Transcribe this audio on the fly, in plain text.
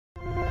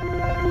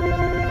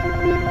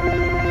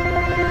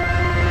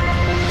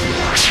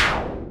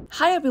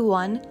Hi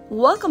everyone,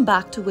 welcome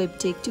back to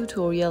Webtech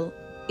Tutorial.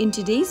 In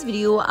today's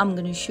video, I'm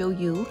going to show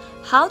you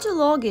how to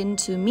log in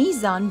to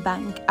Meezan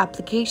Bank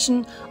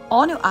application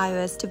on your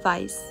iOS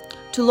device.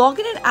 To log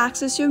in and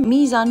access your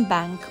Meezan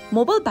Bank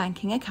mobile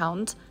banking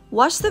account,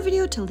 watch the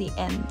video till the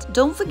end.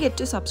 Don't forget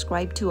to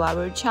subscribe to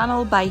our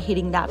channel by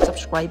hitting that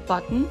subscribe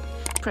button.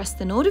 Press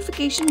the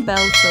notification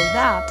bell so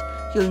that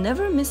you'll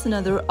never miss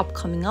another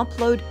upcoming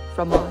upload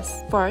from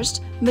us.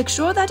 First, make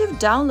sure that you've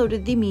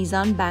downloaded the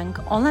Meezan Bank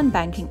online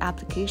banking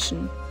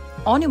application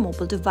on your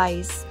mobile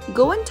device.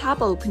 Go and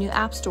tap open your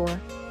app store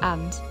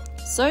and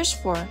search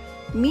for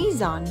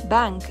Meezan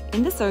Bank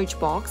in the search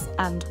box,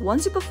 and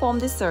once you perform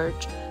this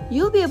search,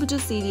 you'll be able to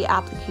see the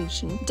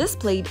application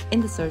displayed in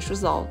the search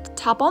result.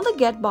 Tap on the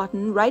Get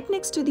button right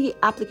next to the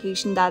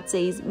application that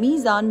says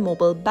Meezan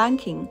Mobile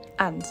Banking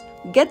and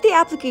get the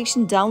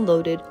application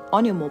downloaded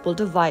on your mobile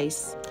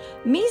device.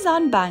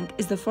 Meezan Bank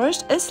is the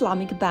first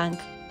Islamic bank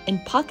in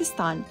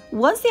Pakistan.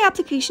 Once the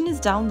application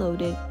is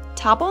downloaded,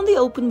 tap on the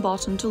Open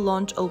button to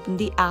open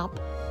the app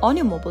on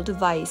your mobile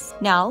device.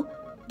 Now,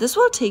 this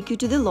will take you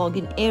to the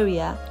login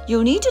area.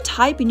 You'll need to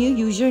type in your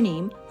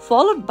username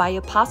followed by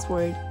your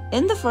password.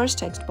 In the first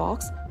text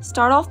box,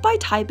 start off by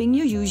typing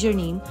your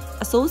username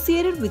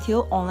associated with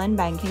your online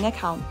banking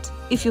account.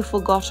 If you've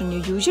forgotten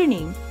your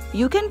username,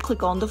 you can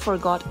click on the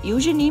Forgot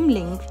Username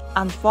link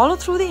and follow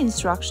through the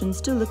instructions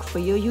to look for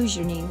your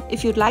username.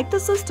 If you'd like the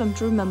system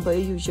to remember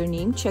your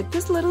username, check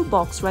this little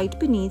box right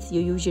beneath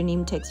your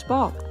username text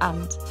box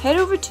and head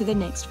over to the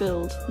next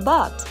field.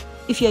 But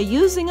if you're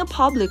using a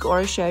public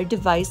or a shared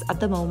device at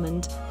the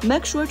moment,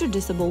 make sure to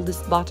disable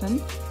this button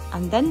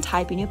and then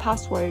type in your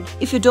password.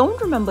 If you don't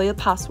remember your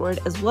password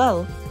as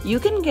well, you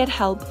can get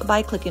help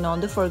by clicking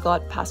on the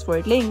Forgot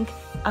Password link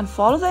and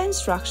follow the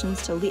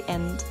instructions till the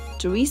end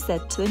to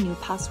reset to a new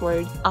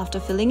password. After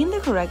filling in the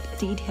correct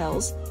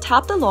details,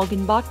 tap the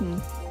Login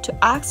button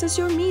to access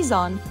your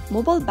Meezan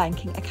mobile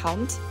banking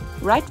account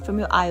right from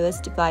your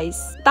iOS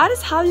device. That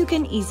is how you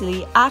can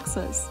easily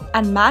access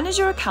and manage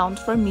your account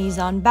for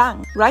Meezan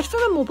Bank right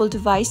from a mobile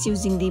device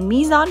using the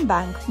Meezan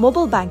Bank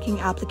mobile banking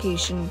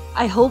application.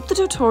 I hope the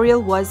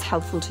tutorial was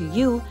helpful to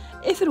you.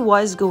 If it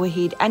was, go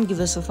ahead and give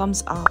us a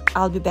thumbs up.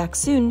 I'll be back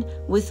soon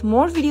with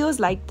more videos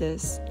like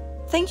this.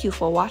 Thank you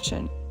for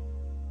watching.